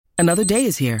Another day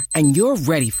is here, and you're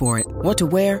ready for it. What to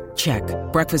wear? Check.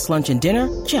 Breakfast, lunch, and dinner?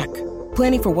 Check.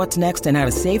 Planning for what's next and how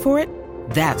to save for it?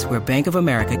 That's where Bank of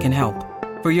America can help.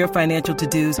 For your financial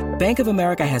to-dos, Bank of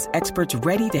America has experts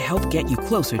ready to help get you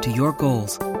closer to your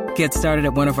goals. Get started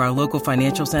at one of our local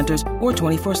financial centers or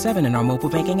 24/7 in our mobile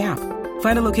banking app.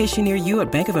 Find a location near you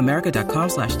at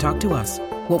bankofamerica.com/talktous.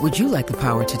 What would you like the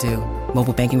power to do?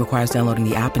 Mobile banking requires downloading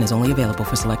the app and is only available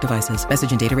for select devices.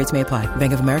 Message and data rates may apply.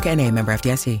 Bank of America N.A., member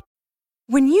FDIC.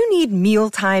 When you need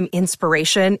mealtime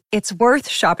inspiration, it's worth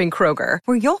shopping Kroger,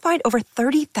 where you'll find over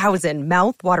 30,000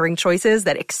 mouth-watering choices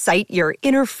that excite your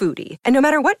inner foodie. And no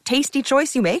matter what tasty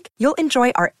choice you make, you'll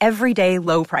enjoy our everyday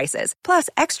low prices, plus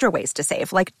extra ways to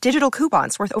save, like digital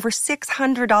coupons worth over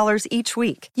 $600 each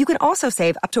week. You can also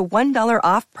save up to $1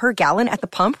 off per gallon at the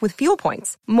pump with fuel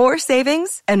points. More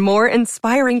savings and more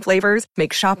inspiring flavors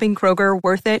make shopping Kroger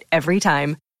worth it every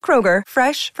time. Kroger,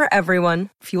 fresh for everyone.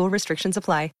 Fuel restrictions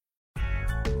apply.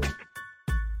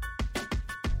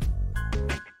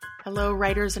 Hello,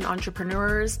 writers and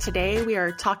entrepreneurs. Today we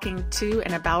are talking to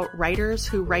and about writers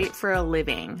who write for a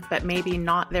living, but maybe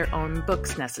not their own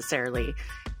books necessarily.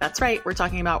 That's right, we're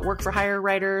talking about work-for-hire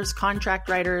writers, contract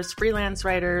writers, freelance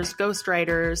writers, ghost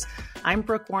writers. I'm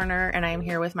Brooke Warner, and I am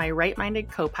here with my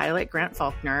right-minded co-pilot, Grant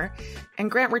Faulkner. And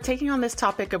Grant, we're taking on this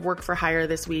topic of work-for-hire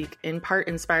this week, in part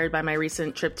inspired by my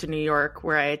recent trip to New York,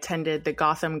 where I attended the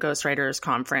Gotham Ghostwriters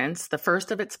Conference, the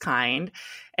first of its kind.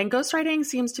 And ghostwriting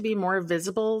seems to be more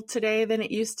visible today than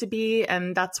it used to be,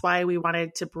 and that's why we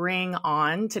wanted to bring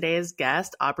on today's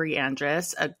guest, Aubre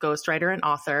Andrus, a ghostwriter and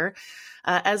author.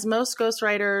 As most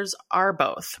ghostwriters are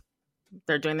both.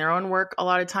 They're doing their own work a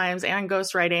lot of times and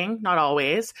ghostwriting, not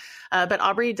always. But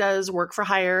Aubre does work for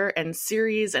hire and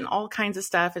series and all kinds of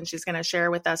stuff, and she's going to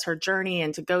share with us her journey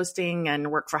into ghosting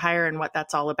and work for hire and what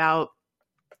that's all about.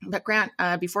 But Grant,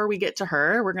 before we get to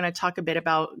her, we're going to talk a bit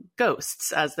about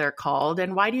ghosts, as they're called.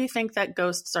 And why do you think that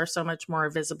ghosts are so much more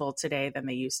visible today than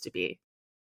they used to be?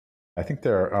 I think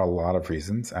there are a lot of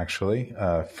reasons, actually.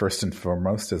 First and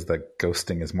foremost is that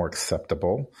ghosting is more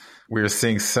acceptable. We're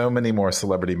seeing so many more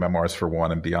celebrity memoirs, for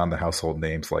one, and beyond the household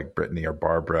names like Brittany or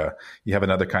Barbara, you have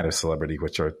another kind of celebrity,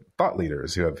 which are thought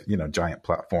leaders who have, giant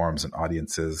platforms and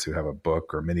audiences who have a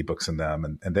book or many books in them,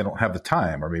 and they don't have the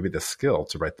time or maybe the skill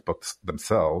to write the books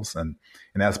themselves. And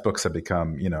as books have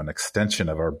become, an extension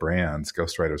of our brands,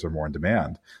 ghostwriters are more in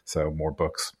demand. So more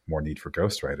books, more need for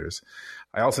ghostwriters.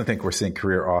 I also think we're seeing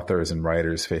career authors and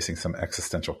writers facing some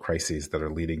existential crises that are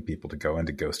leading people to go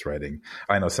into ghostwriting.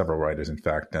 I know several writers, in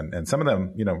fact, and some of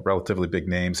them, relatively big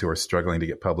names who are struggling to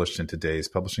get published in today's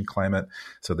publishing climate.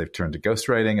 So they've turned to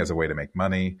ghostwriting as a way to make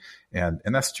money. And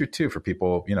that's true, too, for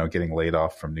people, getting laid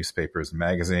off from newspapers and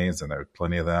magazines, and there are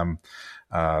plenty of them.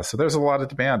 So there's a lot of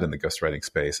demand in the ghostwriting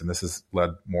space, and this has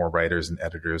led more writers and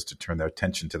editors to turn their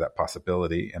attention to that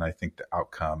possibility. And I think the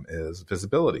outcome is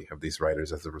visibility of these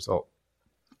writers as a result.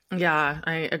 Yeah,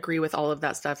 I agree with all of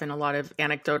that stuff. And a lot of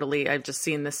anecdotally, I've just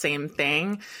seen the same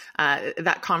thing.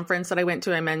 That conference that I went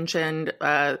to, I mentioned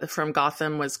from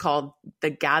Gotham, was called The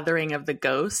Gathering of the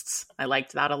Ghosts. I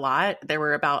liked that a lot. There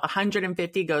were about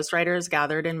 150 ghostwriters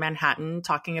gathered in Manhattan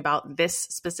talking about this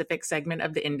specific segment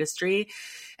of the industry.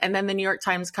 And then the New York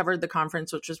Times covered the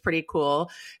conference, which was pretty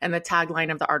cool. And the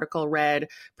tagline of the article read,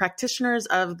 "Practitioners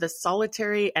of the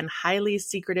solitary and highly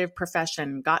secretive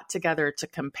profession got together to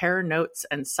compare notes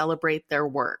and celebrate their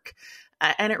work."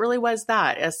 And it really was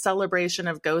that, a celebration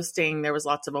of ghosting. There was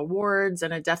lots of awards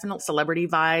and a definite celebrity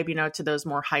vibe, to those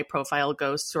more high profile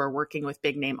ghosts who are working with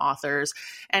big name authors.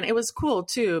 And it was cool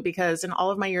too, because in all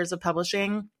of my years of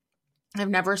publishing, I've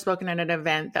never spoken at an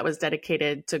event that was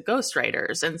dedicated to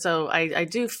ghostwriters. And so I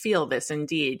do feel this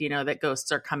indeed, that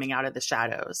ghosts are coming out of the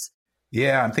shadows.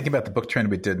 Yeah, I'm thinking about the book trend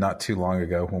we did not too long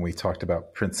ago when we talked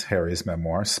about Prince Harry's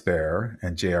memoir, Spare,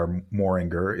 and J.R.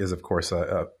 Moringer is, of course,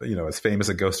 as famous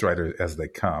a ghostwriter as they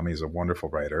come. He's a wonderful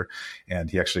writer, and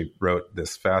he actually wrote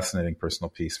this fascinating personal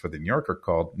piece for The New Yorker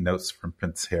called Notes from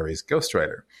Prince Harry's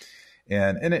Ghostwriter.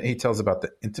 And in it, he tells about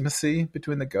the intimacy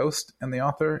between the ghost and the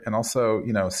author, and also,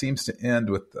 seems to end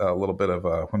with a little bit of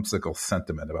a whimsical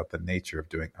sentiment about the nature of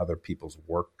doing other people's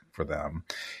work for them.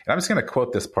 And I'm just going to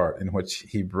quote this part in which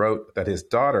he wrote that his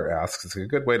daughter asks, it's a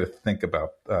good way to think about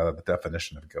the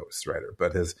definition of ghostwriter,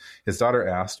 but his daughter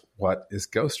asked, "What is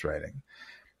ghostwriting?"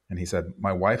 And he said,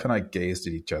 "My wife and I gazed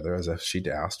at each other as if she'd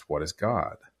asked, 'What is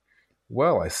God?'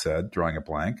 Well," I said, drawing a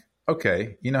blank,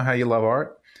 "Okay, you know how you love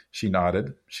art?" She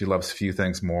nodded. She loves few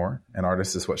things more. An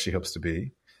artist is what she hopes to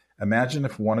be. Imagine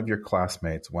if one of your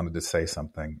classmates wanted to say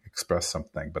something, express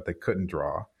something, but they couldn't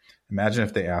draw. Imagine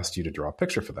if they asked you to draw a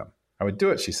picture for them. I would do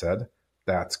it, she said.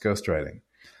 That's ghostwriting.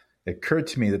 It occurred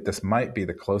to me that this might be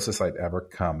the closest I'd ever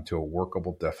come to a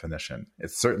workable definition. It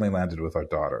certainly landed with our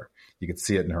daughter. You could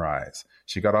see it in her eyes.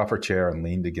 She got off her chair and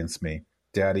leaned against me.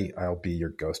 Daddy, I'll be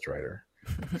your ghostwriter.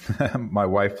 My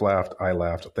wife laughed. I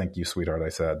laughed. Thank you, sweetheart, I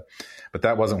said. But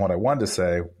that wasn't what I wanted to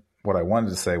say. What I wanted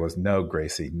to say was, no,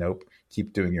 Gracie, nope.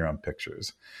 Keep doing your own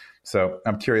pictures. So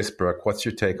I'm curious, Brooke, what's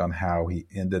your take on how he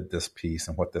ended this piece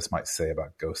and what this might say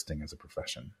about ghosting as a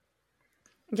profession?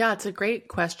 Yeah, it's a great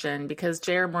question because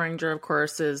J.R. Moringer, of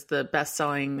course, is the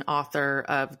best-selling author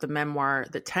of the memoir,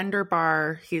 The Tender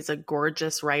Bar. He's a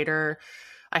gorgeous writer.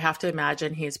 I have to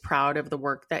imagine he's proud of the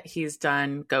work that he's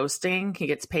done ghosting. He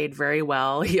gets paid very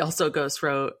well. He also ghost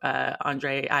wrote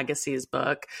Andre Agassi's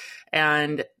book.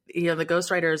 And, the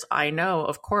ghostwriters I know,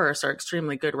 of course, are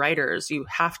extremely good writers. You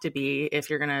have to be if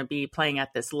you're going to be playing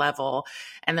at this level.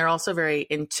 And they're also very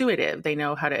intuitive. They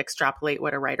know how to extrapolate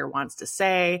what a writer wants to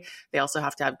say. They also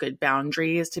have to have good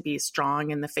boundaries to be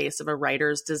strong in the face of a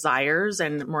writer's desires.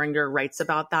 And Moringer writes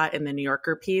about that in the New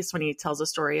Yorker piece when he tells a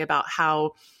story about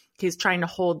how he's trying to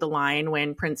hold the line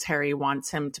when Prince Harry wants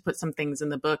him to put some things in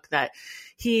the book that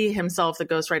he himself, the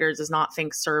ghostwriter, does not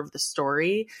think serve the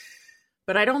story.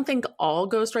 But I don't think all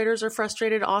ghostwriters are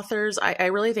frustrated authors. I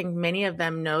really think many of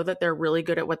them know that they're really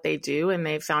good at what they do, and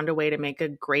they've found a way to make a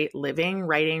great living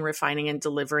writing, refining, and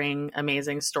delivering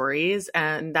amazing stories,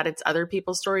 and that it's other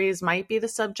people's stories might be the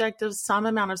subject of some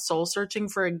amount of soul searching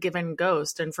for a given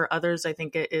ghost. And for others, I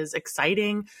think it is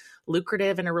exciting,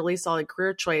 lucrative, and a really solid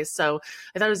career choice. So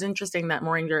I thought it was interesting that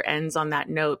Moringer ends on that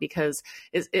note because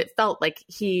it felt like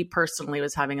he personally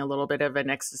was having a little bit of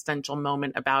an existential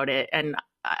moment about it. And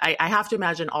I have to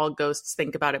imagine all ghosts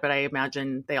think about it, but I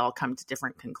imagine they all come to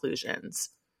different conclusions.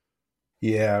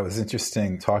 Yeah, it was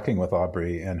interesting talking with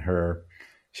Aubre and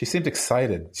she seemed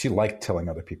excited. She liked telling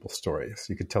other people's stories.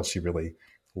 You could tell she really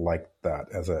liked that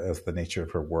as the nature of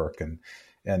her work. And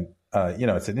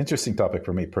it's an interesting topic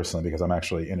for me personally because I'm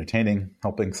actually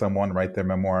helping someone write their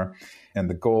memoir. And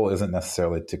the goal isn't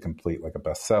necessarily to complete like a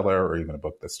bestseller or even a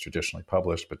book that's traditionally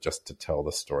published, but just to tell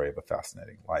the story of a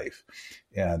fascinating life.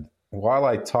 And while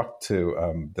I talked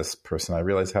to this person, I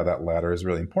realized how that latter is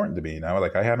really important to me.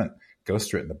 Like I haven't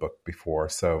ghostwritten a book before.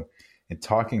 So in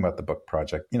talking about the book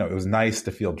project, it was nice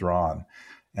to feel drawn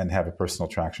and have a personal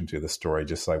attraction to the story,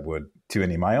 just like I would to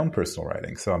any of my own personal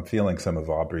writing. So I'm feeling some of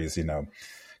Aubre's,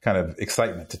 kind of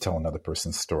excitement to tell another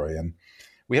person's story. And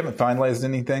we haven't finalized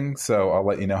anything, so I'll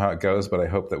let you know how it goes, but I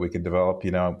hope that we can develop,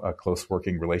 a close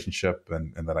working relationship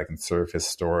and that I can serve his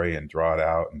story and draw it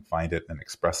out and find it and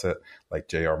express it like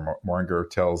J.R. Moringer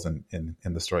tells in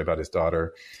the story about his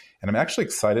daughter. And I'm actually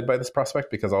excited by this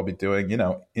prospect because I'll be doing,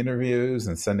 interviews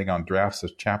and sending on drafts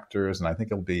of chapters. And I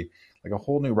think it'll be like a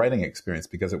whole new writing experience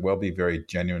because it will be very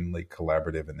genuinely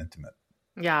collaborative and intimate.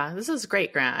 Yeah, this is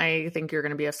great, Grant. I think you're going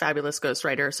to be a fabulous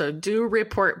ghostwriter. So do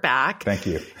report back. Thank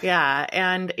you. Yeah.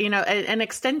 And, an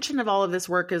extension of all of this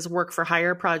work is work for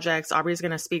hire projects. Aubrey's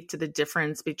going to speak to the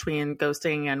difference between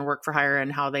ghosting and work for hire and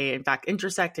how they, in fact,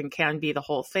 intersect and can be the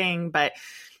whole thing. But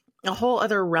a whole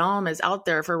other realm is out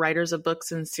there for writers of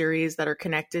books and series that are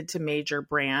connected to major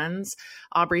brands.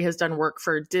 Aubre has done work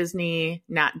for Disney,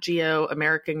 Nat Geo,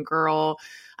 American Girl.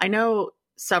 I know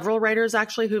several writers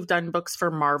actually who've done books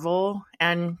for Marvel,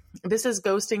 and this is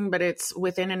ghosting, but it's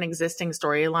within an existing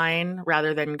storyline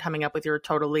rather than coming up with your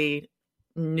totally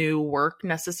new work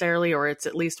necessarily, or it's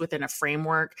at least within a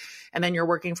framework. And then you're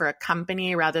working for a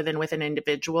company rather than with an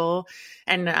individual.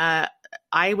 And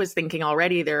I was thinking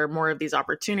already there are more of these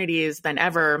opportunities than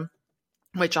ever,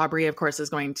 which Aubre, of course, is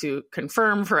going to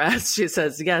confirm for us. She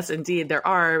says, yes, indeed, there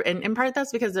are. And in part,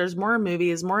 that's because there's more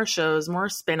movies, more shows, more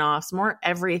spinoffs, more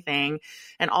everything.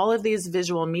 And all of these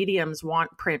visual mediums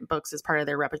want print books as part of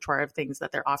their repertoire of things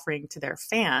that they're offering to their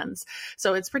fans.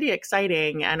 So it's pretty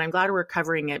exciting. And I'm glad we're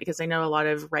covering it because I know a lot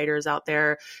of writers out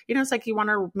there, it's like you want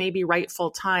to maybe write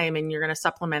full time and you're going to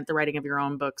supplement the writing of your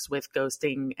own books with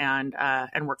ghosting and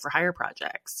work for hire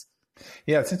projects.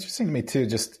 Yeah, it's interesting to me too,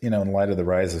 just, in light of the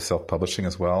rise of self-publishing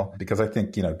as well, because I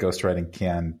think, ghostwriting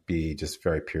can be just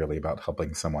very purely about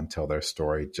helping someone tell their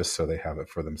story just so they have it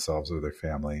for themselves or their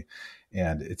family.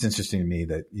 And it's interesting to me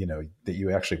that, that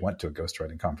you actually went to a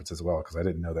ghostwriting conference as well, because I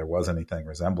didn't know there was anything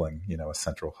resembling, a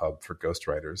central hub for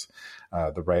ghostwriters.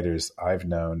 The writers I've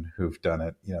known who've done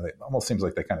it, it almost seems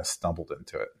like they kind of stumbled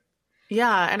into it.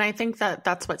 Yeah. And I think that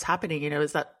that's what's happening,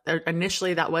 is that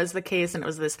initially that was the case. And it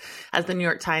was this, as the New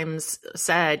York Times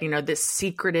said, this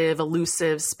secretive,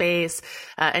 elusive space.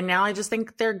 And now I just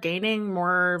think they're gaining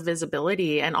more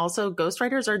visibility. And also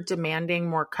ghostwriters are demanding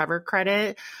more cover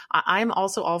credit. I'm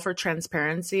also all for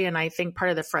transparency. And I think part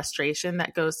of the frustration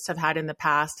that ghosts have had in the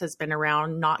past has been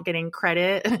around not getting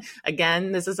credit.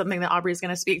 Again, this is something that Aubrey is going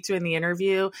to speak to in the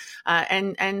interview.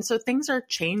 And so things are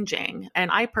changing. And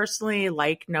I personally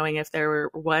like knowing if there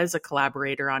was a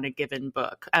collaborator on a given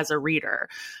book as a reader.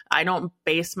 I don't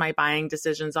base my buying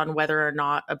decisions on whether or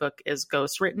not a book is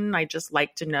ghostwritten. I just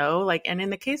like to know, and in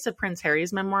the case of Prince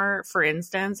Harry's memoir, for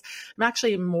instance, I'm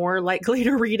actually more likely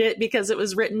to read it because it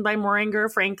was written by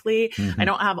Moeringer, frankly. I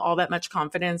don't have all that much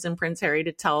confidence in Prince Harry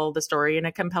to tell the story in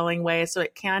a compelling way. So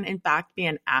it can, in fact, be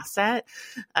an asset.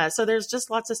 So there's just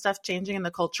lots of stuff changing in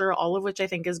the culture, all of which I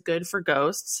think is good for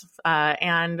ghosts.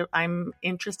 And I'm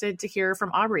interested to hear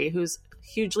from Aubrey, who's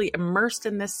hugely immersed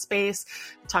in this space,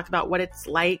 talk about what it's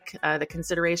like, the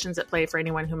considerations at play for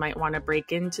anyone who might want to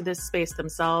break into this space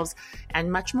themselves,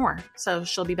 and much more. So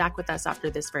she'll be back with us after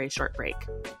this very short break.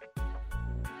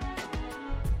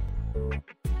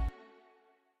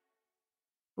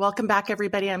 Welcome back,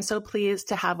 everybody. I'm so pleased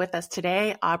to have with us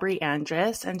today Aubrey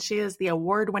Andrus, and she is the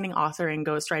award-winning author and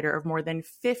ghostwriter of more than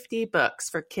 50 books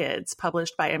for kids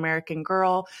published by American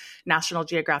Girl, National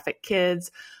Geographic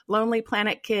Kids, Lonely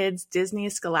Planet Kids, Disney,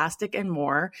 Scholastic, and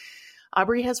more.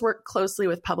 Aubrey has worked closely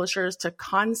with publishers to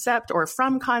concept, or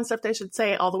from concept, I should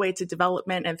say, all the way to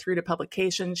development and through to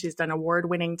publication. She's done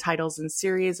award-winning titles and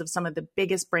series of some of the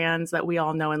biggest brands that we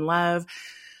all know and love.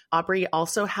 Aubrey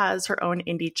also has her own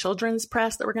indie children's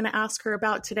press that we're going to ask her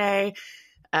about today.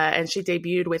 And she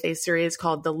debuted with a series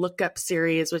called the Look Up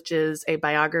series, which is a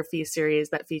biography series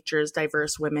that features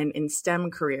diverse women in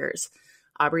STEM careers.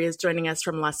 Aubrey is joining us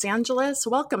from Los Angeles.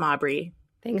 Welcome, Aubrey.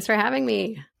 Thanks for having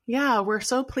me. Yeah, we're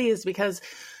so pleased because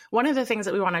one of the things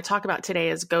that we want to talk about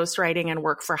today is ghostwriting and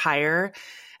work for hire.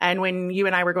 And when you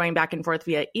and I were going back and forth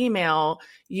via email,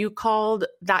 you called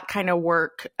that kind of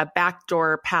work a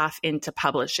backdoor path into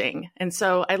publishing. And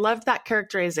so I loved that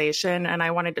characterization. And I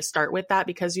wanted to start with that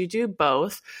because you do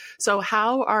both. So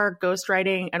how are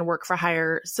ghostwriting and work for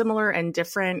hire similar and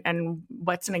different? And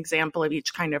what's an example of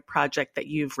each kind of project that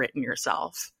you've written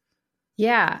yourself?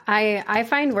 Yeah, I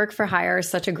find work for hire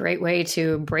such a great way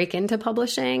to break into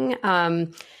publishing.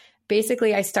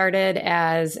 Basically, I started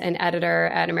as an editor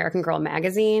at American Girl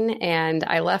magazine, and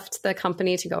I left the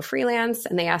company to go freelance,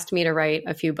 and they asked me to write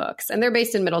a few books. And they're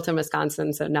based in Middleton,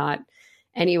 Wisconsin, so not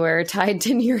anywhere tied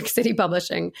to New York City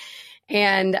publishing.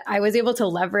 And I was able to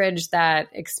leverage that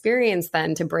experience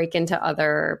then to break into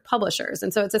other publishers.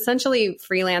 And so it's essentially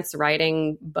freelance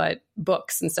writing, but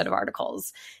books instead of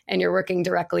articles. And you're working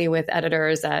directly with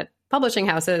editors at publishing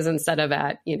houses instead of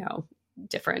at,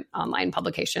 different online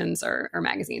publications or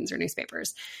magazines or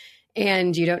newspapers.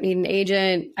 And you don't need an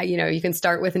agent. You can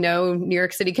start with no New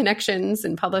York City connections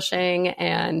in publishing,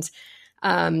 and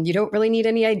you don't really need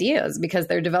any ideas because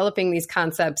they're developing these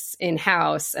concepts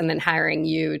in-house and then hiring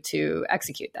you to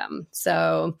execute them.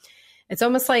 So it's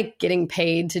almost like getting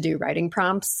paid to do writing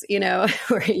prompts,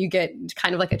 where you get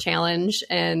kind of like a challenge.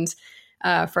 And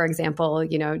for example,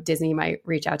 Disney might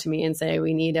reach out to me and say,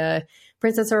 we need a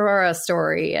Princess Aurora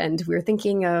story. And we're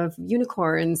thinking of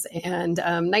unicorns and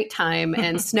nighttime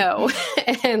and snow.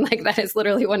 And that is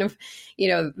literally one of,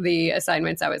 the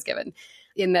assignments I was given.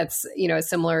 And that's,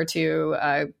 similar to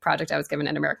a project I was given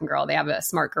at American Girl. They have a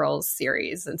Smart Girls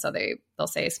series. And so they'll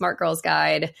say Smart Girls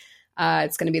Guide.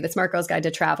 It's going to be the Smart Girls Guide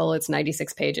to Travel. It's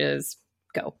 96 pages.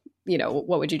 Go.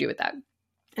 What would you do with that?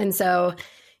 And so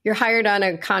you're hired on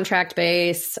a contract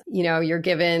base. You're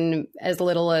given as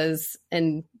little as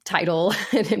a title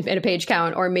and a page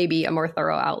count, or maybe a more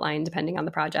thorough outline, depending on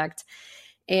the project.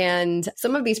 And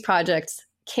some of these projects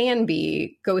can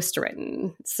be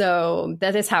ghostwritten. So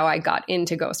that is how I got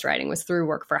into ghostwriting, was through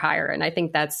work for hire. And I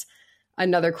think that's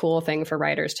another cool thing for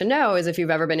writers to know, is if you've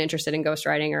ever been interested in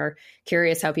ghostwriting or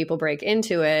curious how people break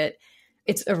into it,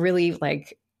 it's a really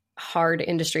hard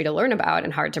industry to learn about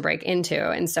and hard to break into.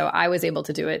 And so I was able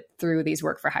to do it through these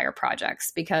work for hire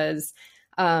projects because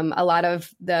a lot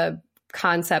of the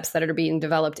concepts that are being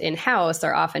developed in-house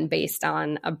are often based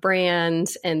on a brand.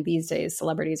 And these days,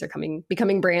 celebrities are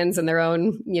becoming brands in their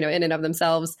own, in and of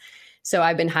themselves. So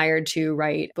I've been hired to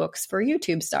write books for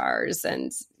YouTube stars, and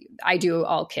I do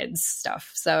all kids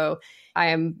stuff. So I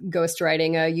am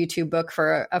ghostwriting a YouTube book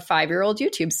for a 5-year-old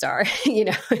YouTube star,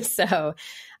 so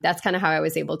that's kind of how I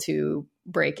was able to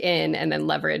break in and then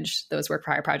leverage those work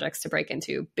for hire projects to break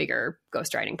into bigger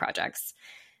ghostwriting projects.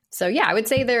 So yeah, I would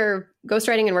say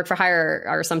ghostwriting and work for hire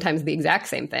are sometimes the exact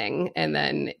same thing. And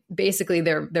then basically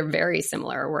they're very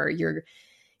similar, where you're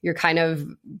you're kind of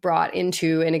brought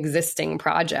into an existing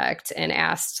project and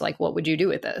asked, like, what would you do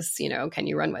with this? Can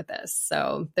you run with this?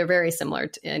 So they're very similar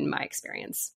in my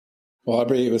experience. Well,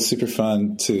 Aubrey, it was super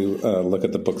fun to look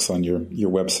at the books on your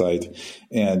website.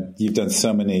 And you've done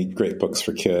so many great books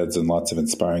for kids and lots of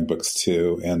inspiring books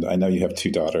too. And I know you have 2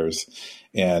 daughters.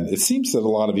 And it seems that a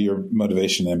lot of your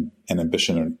motivation and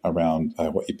ambition around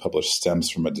what you publish stems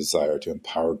from a desire to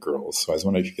empower girls. So I was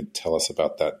wondering if you could tell us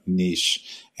about that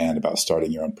niche and about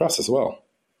starting your own press as well.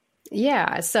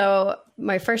 Yeah. So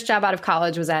my first job out of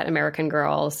college was at American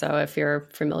Girl. So if you're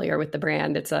familiar with the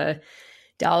brand, it's a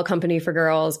doll company for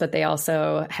girls, but they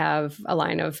also have a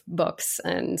line of books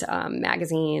and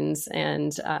magazines.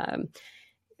 And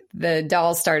the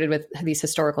dolls started with these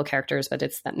historical characters, but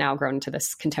it's now grown into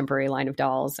this contemporary line of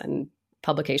dolls and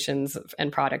publications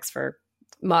and products for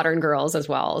modern girls as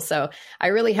well. So I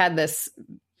really had this,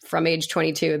 from age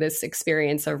 22, this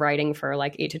experience of writing for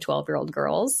like 8 to 12-year-old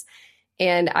girls.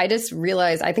 And I just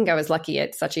realized, I think I was lucky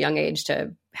at such a young age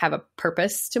to have a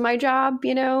purpose to my job.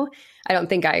 I don't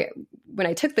think when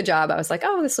I took the job, I was like,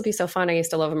 oh, this will be so fun. I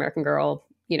used to love American Girl,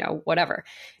 whatever.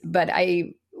 But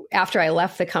after I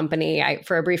left the company,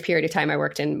 for a brief period of time, I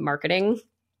worked in marketing,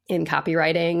 in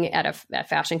copywriting at a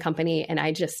fashion company, and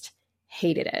I just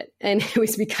hated it. And it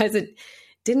was because it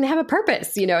didn't have a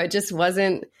purpose. It just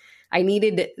wasn't, I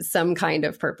needed some kind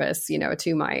of purpose,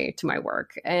 to my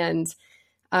work. And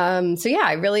so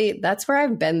yeah, that's where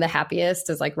I've been the happiest,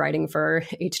 is like writing for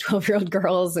 8 to 12-year-old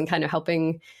girls and kind of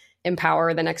helping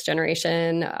empower the next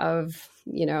generation of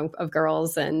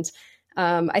girls. And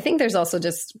I think there's also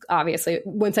just, obviously,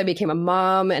 once I became a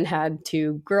mom and had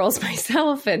 2 girls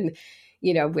myself, and,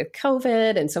 with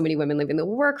COVID and so many women leaving the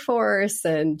workforce,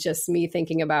 and just me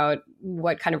thinking about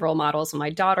what kind of role models my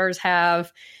daughters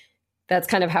have, that's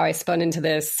kind of how I spun into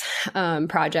this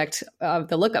project of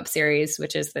the Look Up series,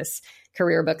 which is this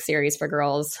career book series for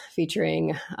girls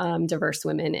featuring diverse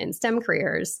women in STEM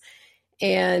careers.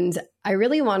 And I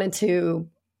really wanted to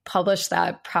publish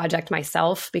that project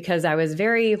myself because I was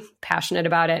very passionate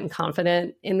about it and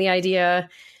confident in the idea.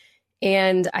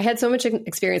 And I had so much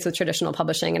experience with traditional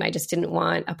publishing, and I just didn't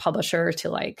want a publisher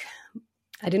to I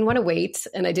didn't want to wait,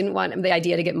 and I didn't want the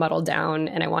idea to get muddled down,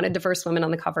 and I wanted diverse women on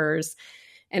the covers.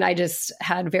 And I just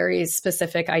had very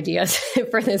specific ideas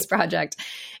for this project.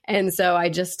 And so I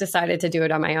just decided to do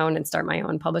it on my own and start my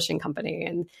own publishing company.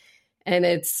 And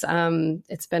it's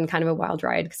been kind of a wild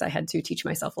ride because I had to teach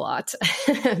myself a lot.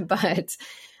 But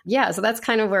yeah, so that's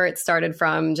kind of where it started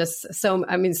from. Just so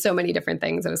many different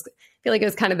things. I feel like it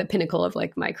was kind of the pinnacle of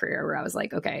like my career, where I was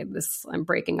like, okay, I'm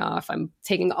breaking off. I'm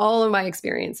taking all of my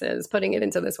experiences, putting it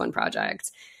into this one project.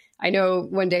 I know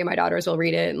one day my daughters will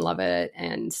read it and love it.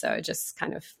 And so it just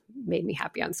kind of made me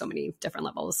happy on so many different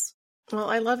levels. Well,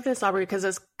 I love this, Aubrey, because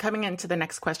it's coming into the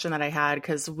next question that I had,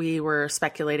 because we were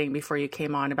speculating before you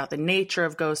came on about the nature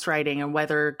of ghostwriting and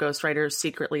whether ghostwriters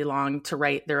secretly long to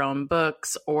write their own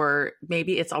books, or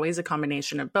maybe it's always a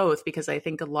combination of both, because I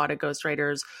think a lot of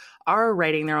ghostwriters are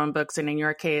writing their own books, and in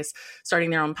your case,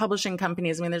 starting their own publishing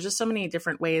companies. I mean, there's just so many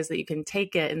different ways that you can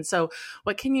take it. And so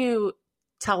what can you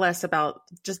tell us about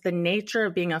just the nature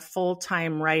of being a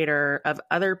full-time writer of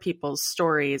other people's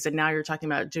stories? And now you're talking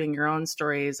about doing your own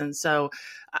stories. And so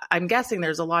I'm guessing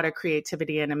there's a lot of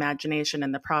creativity and imagination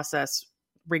in the process,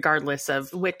 regardless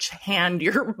of which hand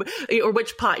or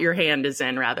which pot your hand is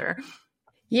in, rather.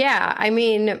 Yeah. I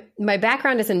mean, my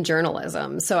background is in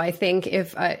journalism. So I think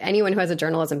if anyone who has a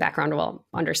journalism background will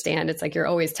understand, it's like you're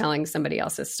always telling somebody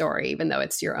else's story, even though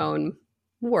it's your own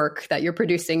work that you're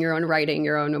producing, your own writing,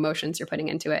 your own emotions you're putting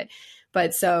into it.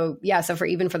 But so for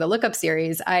the Look Up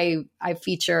series, I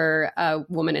feature a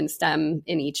woman in STEM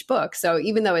in each book. So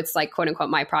even though it's like, quote unquote,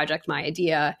 my project, my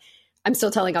idea, I'm still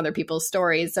telling other people's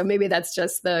stories. So maybe that's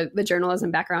just the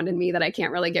journalism background in me that I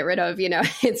can't really get rid of.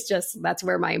 It's just, that's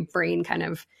where my brain kind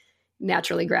of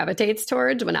naturally gravitates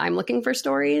towards when I'm looking for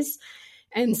stories.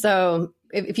 And so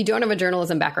if you don't have a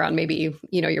journalism background, maybe,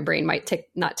 your brain might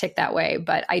not tick that way.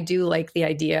 But I do like the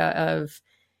idea of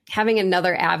having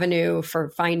another avenue for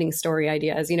finding story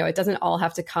ideas. It doesn't all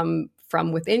have to come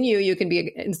from within you. You can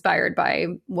be inspired by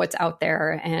what's out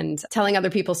there, and telling other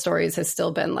people's stories has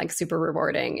still been like super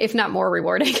rewarding, if not more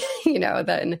rewarding,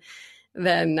 than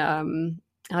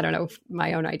I don't know,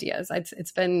 my own ideas.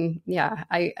 It's been,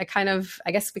 I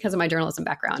guess because of my journalism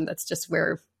background, that's just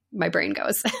where my brain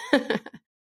goes.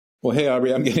 Well, hey,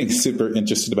 Aubrey, I'm getting super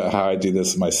interested about how I do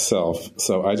this myself.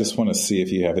 So I just want to see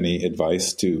if you have any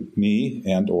advice to me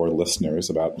and or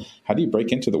listeners about how do you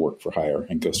break into the work for hire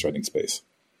and ghostwriting space?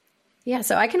 Yeah,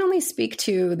 so I can only speak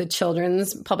to the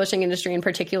children's publishing industry in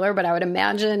particular, but I would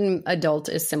imagine adult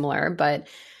is similar. But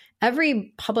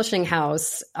every publishing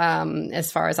house,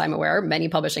 as far as I'm aware, many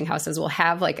publishing houses will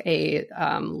have like a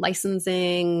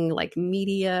licensing, like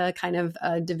media kind of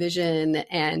division,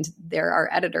 and there are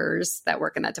editors that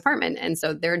work in that department. And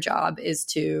so their job is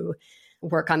to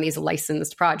work on these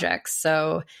licensed projects.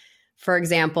 So for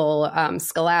example,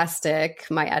 Scholastic,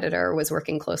 my editor, was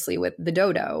working closely with The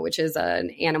Dodo, which is an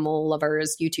animal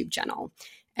lovers YouTube channel.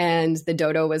 And The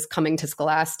Dodo was coming to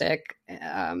Scholastic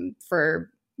for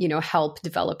help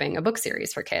developing a book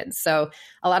series for kids. So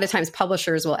a lot of times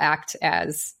publishers will act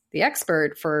as the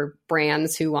expert for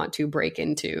brands who want to break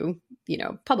into,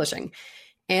 publishing.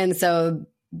 And so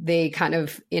they kind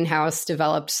of in-house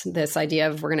developed this idea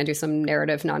of, we're going to do some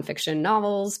narrative nonfiction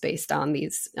novels based on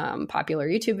these popular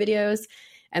YouTube videos.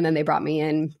 And then they brought me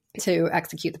in to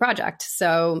execute the project.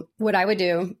 So what I would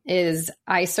do is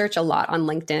I search a lot on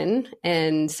LinkedIn,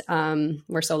 and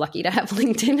we're so lucky to have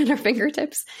LinkedIn at our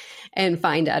fingertips, and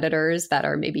find editors that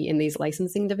are maybe in these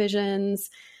licensing divisions.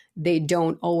 They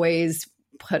don't always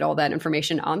put all that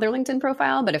information on their LinkedIn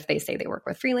profile, but if they say they work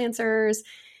with freelancers,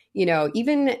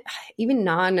 even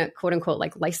non quote unquote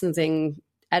like licensing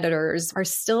editors are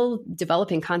still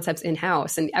developing concepts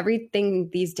in-house, and everything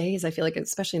these days, I feel like,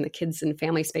 especially in the kids and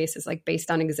family space, is like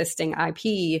based on existing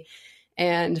IP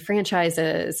and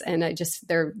franchises. And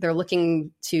they're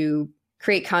looking to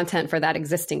create content for that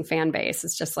existing fan base.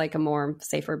 It's just like a more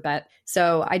safer bet.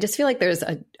 So I just feel like there's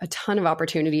a ton of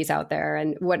opportunities out there.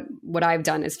 And what I've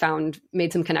done is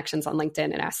made some connections on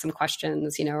LinkedIn and asked some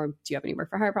questions, do you have any work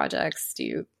for hire projects? Do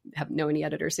you know any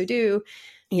editors who do?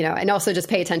 And also just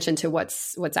pay attention to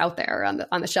what's out there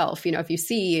on the shelf. If you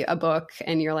see a book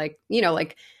and you're like,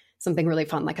 like something really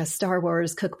fun, like a Star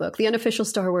Wars cookbook, the unofficial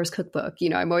Star Wars cookbook,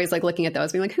 I'm always like looking at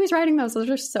those, being like, who's writing those?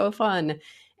 Those are so fun.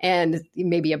 And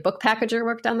maybe a book packager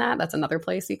worked on that. That's another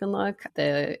place you can look.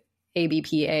 The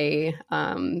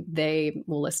ABPA, they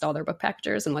will list all their book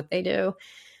packagers and what they do.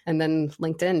 And then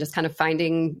LinkedIn, just kind of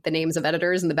finding the names of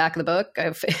editors in the back of the book.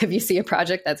 If you see a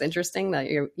project that's interesting,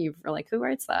 that you're like, who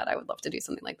writes that? I would love to do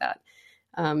something like that.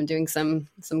 Doing some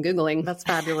Googling. That's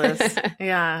fabulous.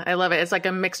 Yeah, I love it. It's like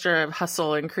a mixture of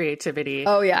hustle and creativity.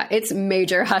 Oh yeah, it's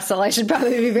major hustle. I should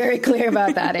probably be very clear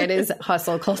about that. It is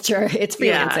hustle culture. It's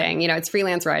freelancing. It's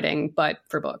freelance writing, but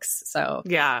for books. So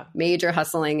yeah, major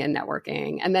hustling and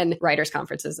networking. And then writers'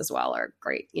 conferences as well are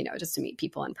great, just to meet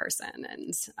people in person.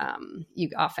 And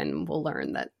you often will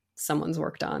learn that someone's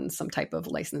worked on some type of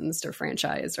licensed or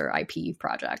franchise or IP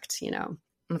project,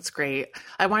 That's great.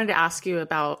 I wanted to ask you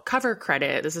about cover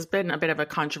credit. This has been a bit of a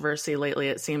controversy lately,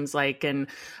 it seems like, and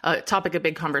a topic of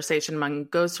big conversation among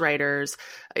ghostwriters.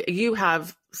 You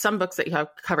have some books that you have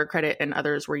cover credit and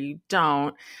others where you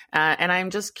don't. And I'm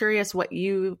just curious what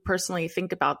you personally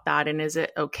think about that. And is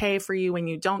it okay for you when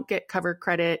you don't get cover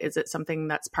credit? Is it something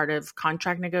that's part of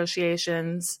contract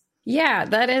negotiations? Yeah,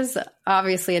 that is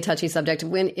obviously a touchy subject.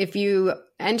 If you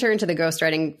enter into the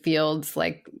ghostwriting fields,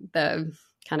 like the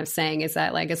kind of saying is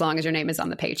that, like, as long as your name is on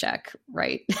the paycheck,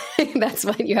 right? That's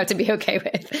what you have to be okay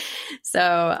with.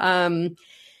 So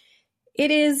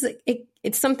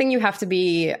it's something you have to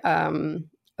be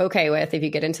okay with if you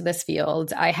get into this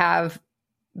field. I have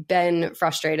been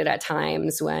frustrated at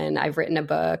times when I've written a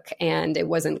book and it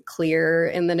wasn't clear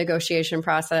in the negotiation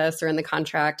process or in the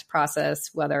contract process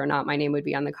whether or not my name would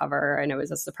be on the cover. And it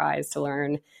was a surprise to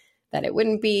learn that it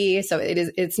wouldn't be. So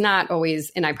it's not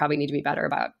always, and I probably need to be better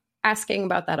about asking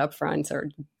about that upfront,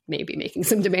 or maybe making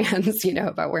some demands,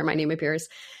 about where my name appears.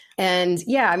 And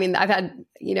yeah, I mean, I've had,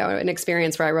 an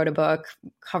experience where I wrote a book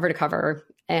cover to cover,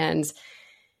 and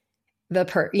the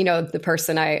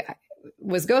person I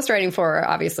was ghostwriting for,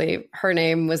 obviously her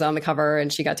name was on the cover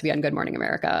and she got to be on Good Morning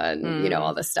America and,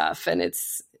 all this stuff. And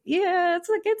it's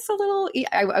a little,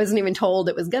 I wasn't even told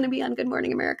it was going to be on Good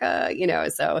Morning America,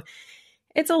 so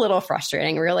it's a little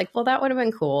frustrating. We were like, well, that would have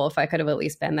been cool if I could have at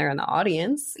least been there in the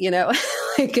audience,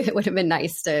 like it would have been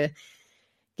nice to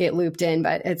get looped in,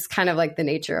 but it's kind of like the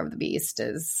nature of the beast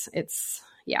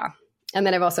yeah. And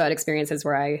then I've also had experiences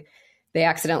where they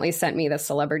accidentally sent me the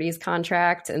celebrities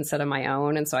contract instead of my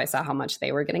own. And so I saw how much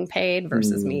they were getting paid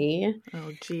versus me.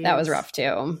 Oh, geez. That was rough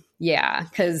too. Yeah.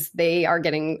 Cause they are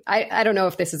getting, I don't know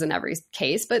if this is in every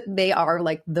case, but they are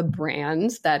like the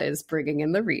brand that is bringing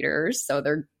in the readers. So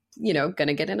they're, going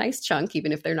to get a nice chunk,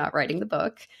 even if they're not writing the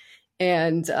book.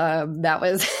 And that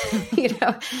was,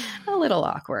 a little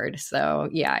awkward. So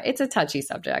yeah, it's a touchy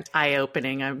subject.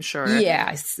 Eye-opening, I'm sure. Yeah,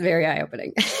 it's very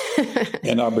eye-opening.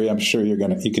 And Aubrey, I'm sure you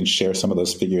can share some of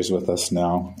those figures with us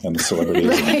now and the celebrities.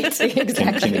 Right,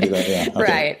 exactly. Can you do that? Yeah.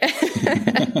 Okay.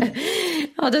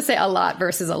 Right. I'll just say a lot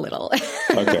versus a little.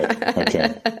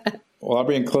 Okay. Well,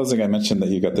 Aubrey, in closing, I mentioned that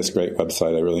you got this great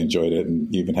website. I really enjoyed it.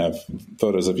 And you even have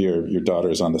photos of your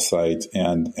daughters on the site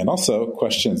and also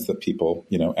questions that people,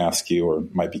 ask you or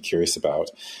might be curious about.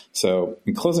 So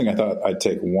in closing, I thought I'd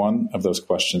take one of those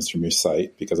questions from your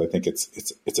site because I think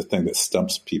it's a thing that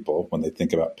stumps people when they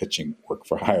think about pitching work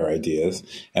for hire ideas.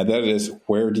 And that is,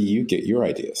 where do you get your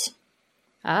ideas?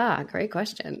 Great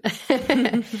question.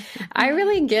 I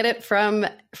really get it from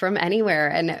anywhere.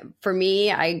 And for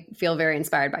me, I feel very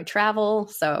inspired by travel.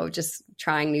 So just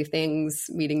trying new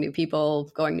things, meeting new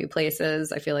people, going new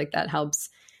places. I feel like that helps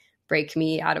break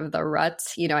me out of the rut.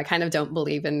 I kind of don't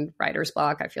believe in writer's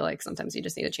block. I feel like sometimes you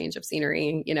just need a change of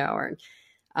scenery,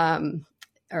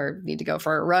 or need to go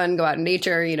for a run, go out in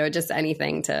nature, just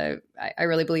anything I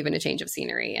really believe in a change of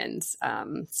scenery and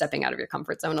stepping out of your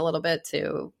comfort zone a little bit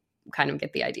to kind of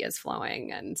get the ideas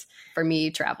flowing. And for me,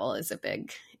 travel is a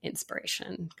big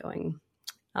inspiration, going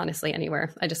honestly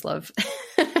anywhere. I just love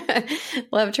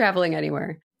traveling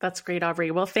anywhere. That's great, Aubrey.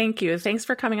 Well, thank you. Thanks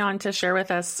for coming on to share with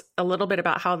us a little bit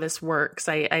about how this works.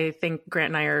 I think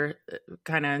Grant and I are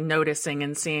kind of noticing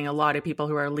and seeing a lot of people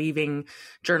who are leaving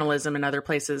journalism and other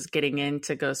places getting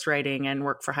into ghostwriting and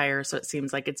work for hire. So it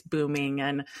seems like it's booming,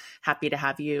 and happy to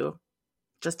have you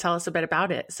just tell us a bit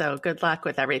about it. So good luck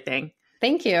with everything.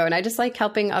 Thank you. And I just like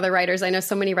helping other writers. I know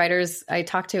so many writers I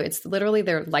talk to, it's literally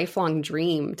their lifelong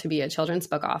dream to be a children's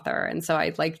book author. And so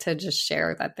I'd like to just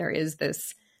share that there is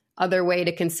this other way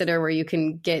to consider where you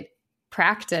can get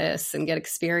practice and get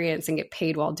experience and get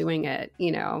paid while doing it,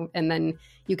 and then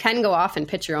you can go off and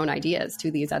pitch your own ideas to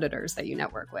these editors that you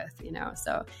network with,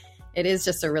 so it is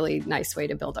just a really nice way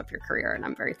to build up your career. And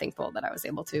I'm very thankful that I was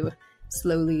able to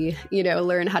slowly,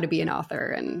 learn how to be an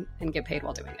author and get paid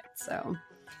while doing it. So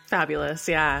fabulous.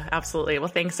 Yeah, absolutely. Well,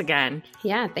 thanks again.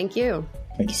 Yeah, thank you.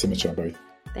 Thank you so much, Aubrey.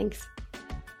 Thanks.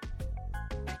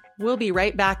 We'll be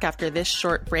right back after this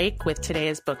short break with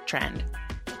today's book trend.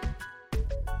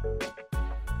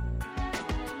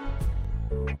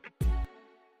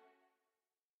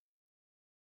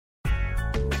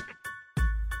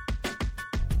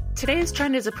 Today's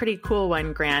trend is a pretty cool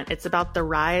one, Grant. It's about the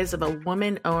rise of a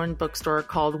woman-owned bookstore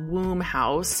called Womb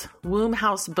House. Womb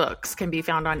House Books can be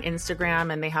found on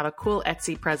Instagram, and they have a cool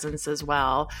Etsy presence as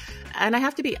well. And I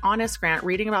have to be honest, Grant,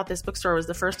 reading about this bookstore was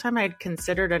the first time I'd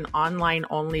considered an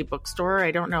online-only bookstore. I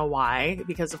don't know why,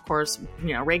 because of course,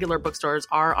 regular bookstores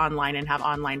are online and have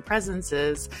online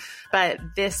presences, but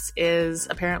this is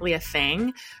apparently a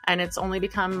thing, and it's only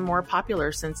become more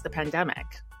popular since the pandemic.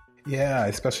 Yeah, I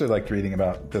especially liked reading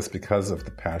about this because of the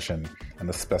passion and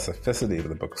the specificity of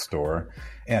the bookstore.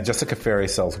 And Jessica Ferry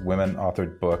sells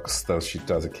women-authored books, though she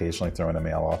does occasionally throw in a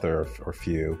male author or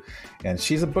few. And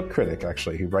she's a book critic,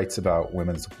 actually, who writes about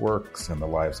women's works and the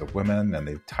lives of women. And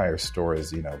the entire store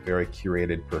is, very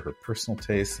curated for her personal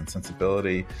taste and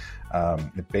sensibility.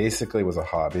 It basically was a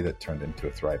hobby that turned into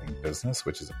a thriving business,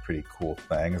 which is a pretty cool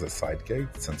thing as a side gig,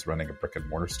 since running a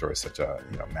brick-and-mortar store is such a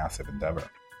massive endeavor.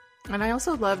 And I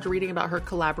also loved reading about her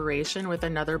collaboration with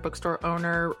another bookstore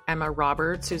owner, Emma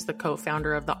Roberts, who's the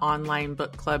co-founder of the online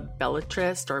book club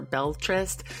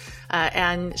Belletrist.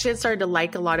 And she had started to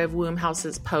like a lot of Womb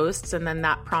House's posts, and then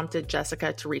that prompted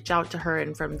Jessica to reach out to her.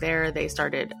 And from there, they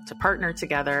started to partner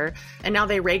together. And now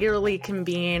they regularly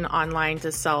convene online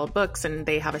to sell books, and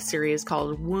they have a series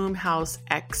called Womb House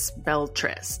X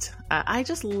Belletrist. I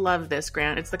just love this,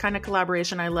 Grant. It's the kind of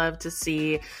collaboration I love to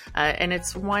see. And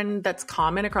it's one that's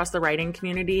common across the writing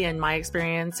community, in my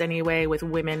experience anyway, with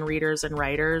women readers and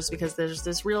writers, because there's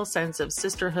this real sense of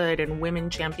sisterhood and women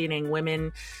championing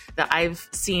women that I've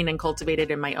seen and cultivated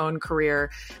in my own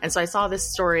career. And so I saw this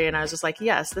story and I was just like,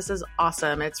 yes, this is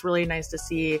awesome. It's really nice to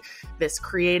see this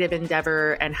creative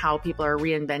endeavor and how people are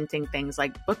reinventing things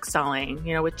like book selling,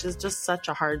 which is just such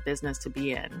a hard business to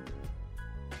be in.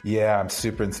 Yeah, I'm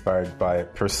super inspired by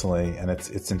it personally. And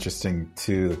it's interesting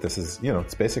too that this is,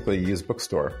 it's basically a used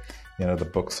bookstore. The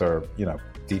books are,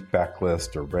 deep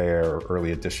backlist or rare or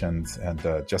early editions. And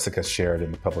Jessica shared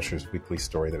in the Publisher's Weekly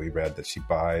story that we read that she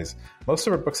buys most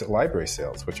of her books at library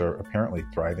sales, which are apparently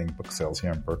thriving book sales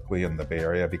here in Berkeley and the Bay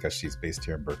Area because she's based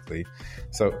here in Berkeley.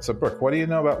 So Brooke, what do you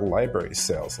know about library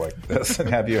sales like this? And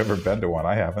have you ever been to one?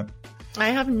 I haven't.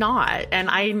 I have not. And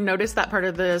I noticed that part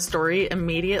of the story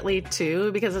immediately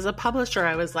too, because as a publisher,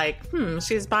 I was like,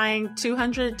 she's buying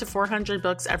 200 to 400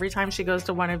 books every time she goes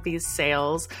to one of these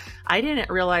sales. I didn't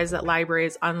realize that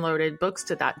libraries unloaded books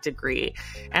to that degree.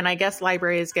 And I guess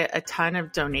libraries get a ton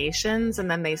of donations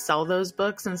and then they sell those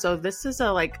books. And so this is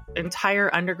a entire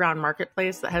underground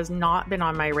marketplace that has not been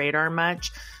on my radar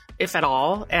much. if at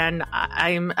all. And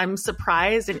I'm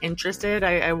surprised and interested.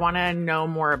 I want to know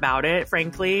more about it,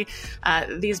 frankly.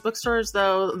 These bookstores,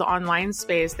 though, the online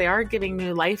space, they are giving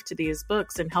new life to these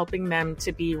books and helping them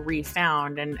to be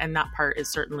refound. And that part is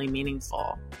certainly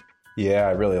meaningful. Yeah,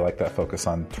 I really like that focus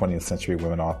on 20th century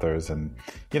women authors. And,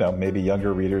 maybe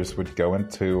younger readers would go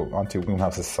onto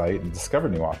Womhouse's site and discover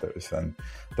new authors. And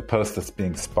the post that's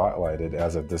being spotlighted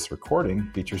as of this recording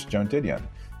features Joan Didion.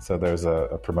 So there's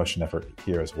a promotion effort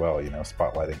here as well,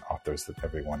 spotlighting authors that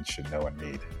everyone should know and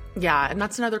read. Yeah, and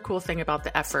that's another cool thing about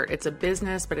the effort. It's a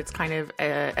business, but it's kind of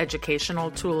an educational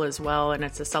tool as well. And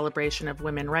it's a celebration of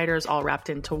women writers all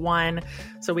wrapped into one.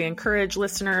 So we encourage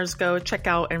listeners, go check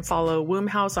out and follow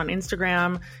Womhouse on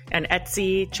Instagram and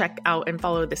Etsy. Check out and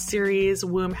follow the series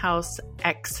Womhouse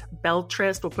X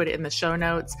Beltrist. We'll put it in the show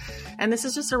notes. And this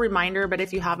is just a reminder, but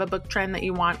if you have a book trend that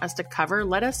you want us to cover,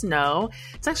 let us know.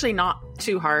 It's actually not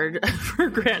too hard for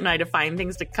Grant and I to find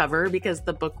things to cover because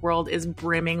the book world is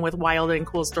brimming with wild and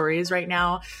cool stories right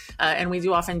now. And we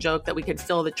do often joke that we could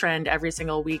fill the trend every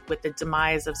single week with the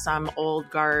demise of some old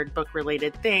guard book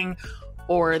related thing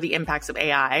or the impacts of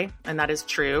AI. And that is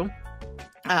true.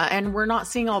 And we're not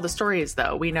seeing all the stories,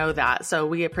 though. We know that. So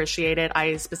we appreciate it.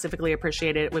 I specifically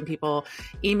appreciate it when people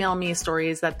email me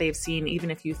stories that they've seen,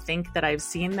 even if you think that I've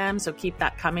seen them. So keep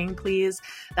that coming, please.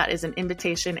 That is an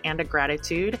invitation and a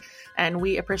gratitude. And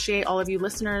we appreciate all of you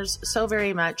listeners so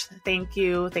very much. Thank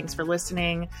you. Thanks for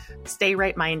listening. Stay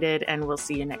right-minded, and we'll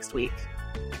see you next week.